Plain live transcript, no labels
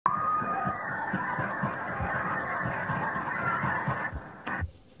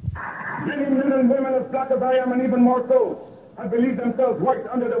and women as black as I am, and even more so, had believed themselves white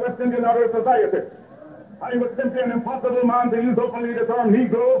under the West Indian Order of Society. I was simply an impossible man to use openly the term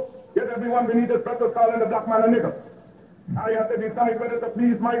Negro, yet everyone beneath his breath was calling the black man a nigger. I had to decide whether to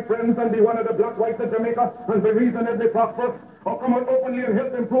please my friends and be one of the black whites of Jamaica and be reasonably prosperous, or come out openly and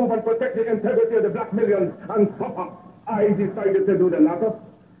help improve and protect the integrity of the black millions and suffer. I decided to do the latter.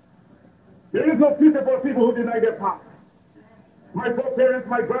 There is no future for people who deny their past. My foreparents,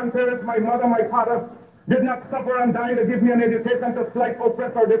 my grandparents, my mother, my father did not suffer and die to give me an education to slight,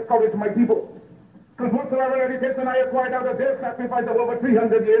 oppress, or discourage my people. Because whatsoever education I acquired out of their sacrifice of over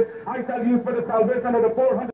 300 years, I shall use for the salvation of the 400